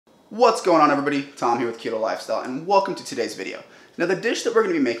What's going on, everybody? Tom here with Keto Lifestyle, and welcome to today's video. Now, the dish that we're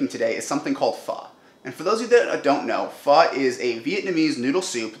going to be making today is something called pho. And for those of you that don't know, pho is a Vietnamese noodle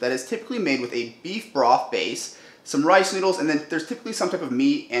soup that is typically made with a beef broth base, some rice noodles, and then there's typically some type of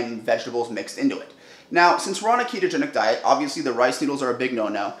meat and vegetables mixed into it. Now, since we're on a ketogenic diet, obviously the rice noodles are a big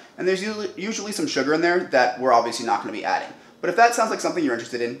no-no, and there's usually some sugar in there that we're obviously not going to be adding. But if that sounds like something you're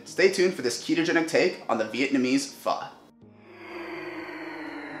interested in, stay tuned for this ketogenic take on the Vietnamese pho.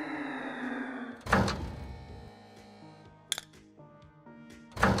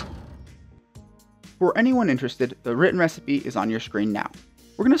 For anyone interested, the written recipe is on your screen now.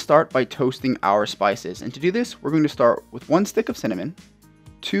 We're going to start by toasting our spices, and to do this, we're going to start with 1 stick of cinnamon,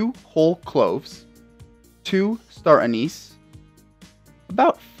 2 whole cloves, 2 star anise,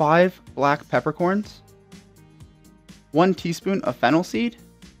 about 5 black peppercorns, 1 teaspoon of fennel seed,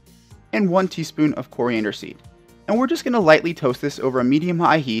 and 1 teaspoon of coriander seed. And we're just going to lightly toast this over a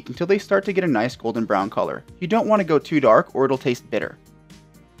medium-high heat until they start to get a nice golden brown color. You don't want to go too dark or it'll taste bitter.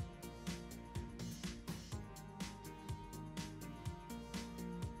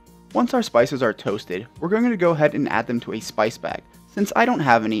 Once our spices are toasted, we're going to go ahead and add them to a spice bag. Since I don't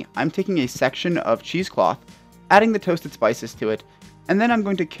have any, I'm taking a section of cheesecloth, adding the toasted spices to it, and then I'm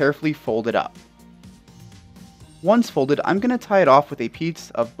going to carefully fold it up. Once folded, I'm going to tie it off with a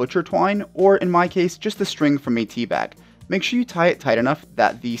piece of butcher twine, or in my case, just a string from a tea bag. Make sure you tie it tight enough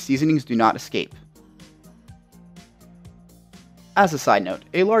that the seasonings do not escape. As a side note,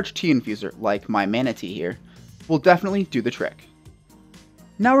 a large tea infuser, like my manatee here, will definitely do the trick.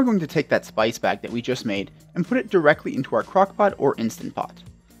 Now we're going to take that spice bag that we just made and put it directly into our crock pot or Instant Pot,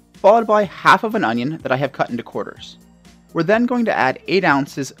 followed by half of an onion that I have cut into quarters. We're then going to add 8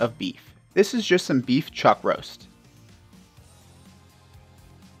 ounces of beef. This is just some beef chuck roast.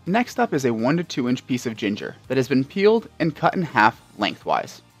 Next up is a 1 to 2 inch piece of ginger that has been peeled and cut in half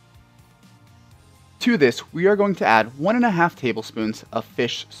lengthwise. To this, we are going to add 1.5 tablespoons of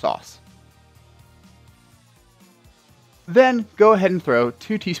fish sauce. Then go ahead and throw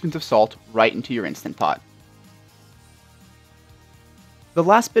 2 teaspoons of salt right into your Instant Pot. The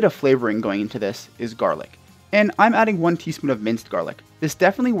last bit of flavoring going into this is garlic, and I'm adding 1 teaspoon of minced garlic. This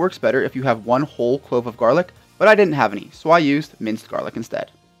definitely works better if you have 1 whole clove of garlic, but I didn't have any, so I used minced garlic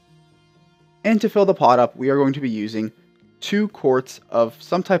instead. And to fill the pot up, we are going to be using 2 quarts of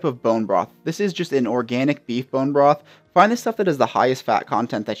some type of bone broth. This is just an organic beef bone broth. Find the stuff that has the highest fat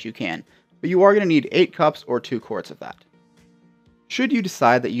content that you can, but you are going to need 8 cups or 2 quarts of that. Should you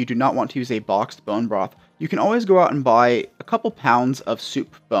decide that you do not want to use a boxed bone broth, you can always go out and buy a couple pounds of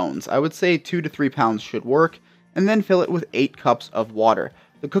soup bones. I would say 2 to 3 pounds should work, and then fill it with 8 cups of water.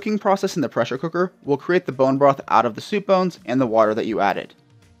 The cooking process in the pressure cooker will create the bone broth out of the soup bones and the water that you added.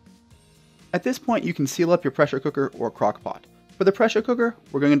 At this point, you can seal up your pressure cooker or crock pot. For the pressure cooker,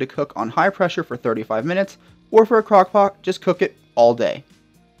 we're going to cook on high pressure for 35 minutes, or for a crock pot, just cook it all day.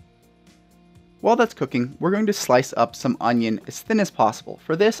 While that's cooking, we're going to slice up some onion as thin as possible.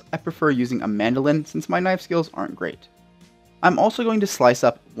 For this, I prefer using a mandolin since my knife skills aren't great. I'm also going to slice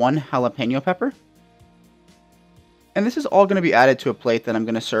up 1 jalapeno pepper. And this is all going to be added to a plate that I'm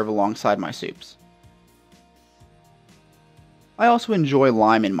going to serve alongside my soups. I also enjoy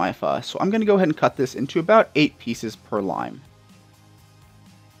lime in my pho, so I'm going to go ahead and cut this into about 8 pieces per lime.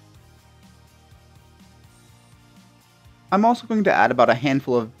 I'm also going to add about a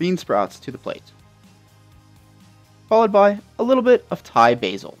handful of bean sprouts to the plate, followed by a little bit of Thai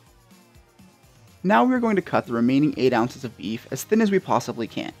basil. Now we're going to cut the remaining 8 ounces of beef as thin as we possibly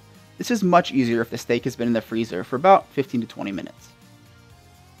can. This is much easier if the steak has been in the freezer for about 15 to 20 minutes.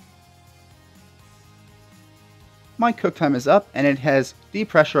 My cook time is up and it has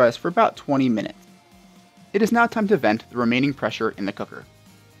depressurized for about 20 minutes. It is now time to vent the remaining pressure in the cooker.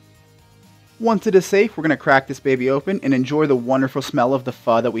 Once it is safe, we're going to crack this baby open and enjoy the wonderful smell of the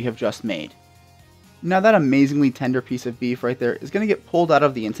pho that we have just made. Now that amazingly tender piece of beef right there is going to get pulled out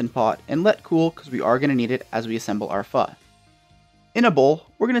of the Instant Pot and let cool because we are going to need it as we assemble our pho. In a bowl,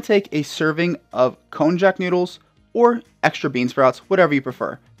 we're going to take a serving of konjac noodles or extra bean sprouts, whatever you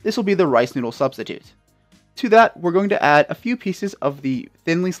prefer. This will be the rice noodle substitute. To that, we're going to add a few pieces of the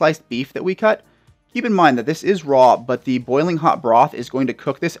thinly sliced beef that we cut. Keep in mind that this is raw, but the boiling hot broth is going to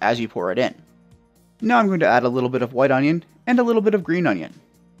cook this as you pour it in. Now I'm going to add a little bit of white onion and a little bit of green onion,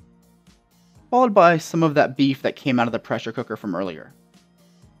 followed by some of that beef that came out of the pressure cooker from earlier.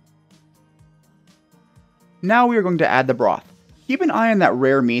 Now we are going to add the broth. Keep an eye on that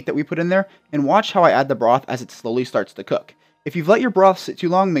rare meat that we put in there and watch how I add the broth as it slowly starts to cook. If you've let your broth sit too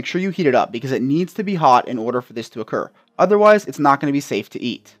long, make sure you heat it up because it needs to be hot in order for this to occur. Otherwise, it's not going to be safe to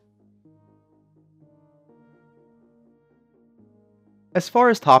eat. As far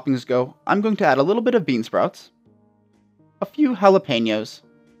as toppings go, I'm going to add a little bit of bean sprouts, a few jalapenos,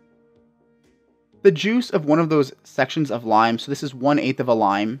 the juice of one of those sections of lime, so this is 1/8 of a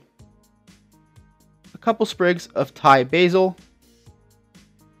lime, a couple sprigs of Thai basil,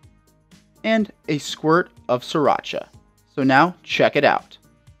 and a squirt of sriracha. So now, check it out.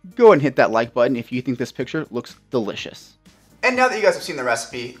 Go and hit that like button if you think this picture looks delicious. And now that you guys have seen the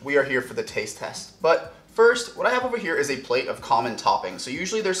recipe, we are here for the taste test. But first, what I have over here is a plate of common toppings. So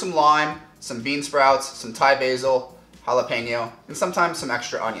usually there's some lime, some bean sprouts, some Thai basil, jalapeno, and sometimes some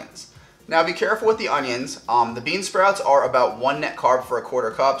extra onions. Now be careful with the onions. The bean sprouts are about 1 net carb for a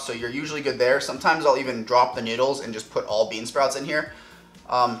 1/4 cup, so you're usually good there. Sometimes I'll even drop the noodles and just put all bean sprouts in here.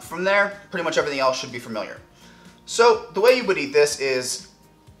 From there, pretty much everything else should be familiar. So the way you would eat this is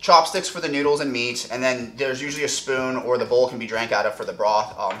chopsticks for the noodles and meat, and then there's usually a spoon or the bowl can be drank out of for the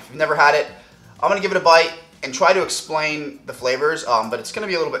broth. If you've never had it, I'm gonna give it a bite and try to explain the flavors, but it's gonna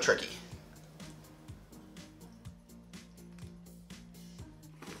be a little bit tricky.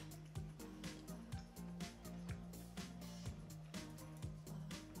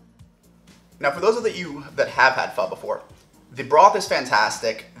 Now, for those of you that have had pho before, the broth is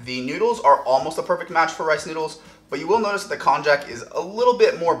fantastic. The noodles are almost a perfect match for rice noodles, but you will notice that the konjac is a little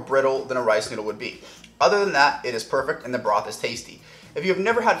bit more brittle than a rice noodle would be. Other than that, it is perfect and the broth is tasty. If you have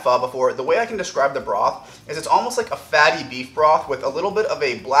never had pho before, the way I can describe the broth is it's almost like a fatty beef broth with a little bit of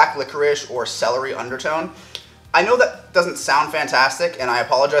a black licorice or celery undertone. I know that doesn't sound fantastic, and I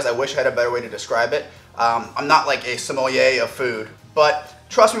apologize. I wish I had a better way to describe it. I'm not like a sommelier of food, but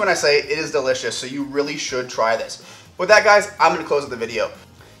trust me when I say it is delicious, so you really should try this. With that, guys, I'm going to close the video.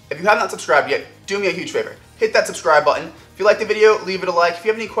 If you have not subscribed yet, do me a huge favor. Hit that subscribe button. If you like the video, leave it a like. If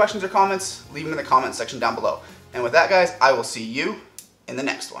you have any questions or comments, leave them in the comment section down below. And with that, guys, I will see you in the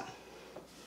next one.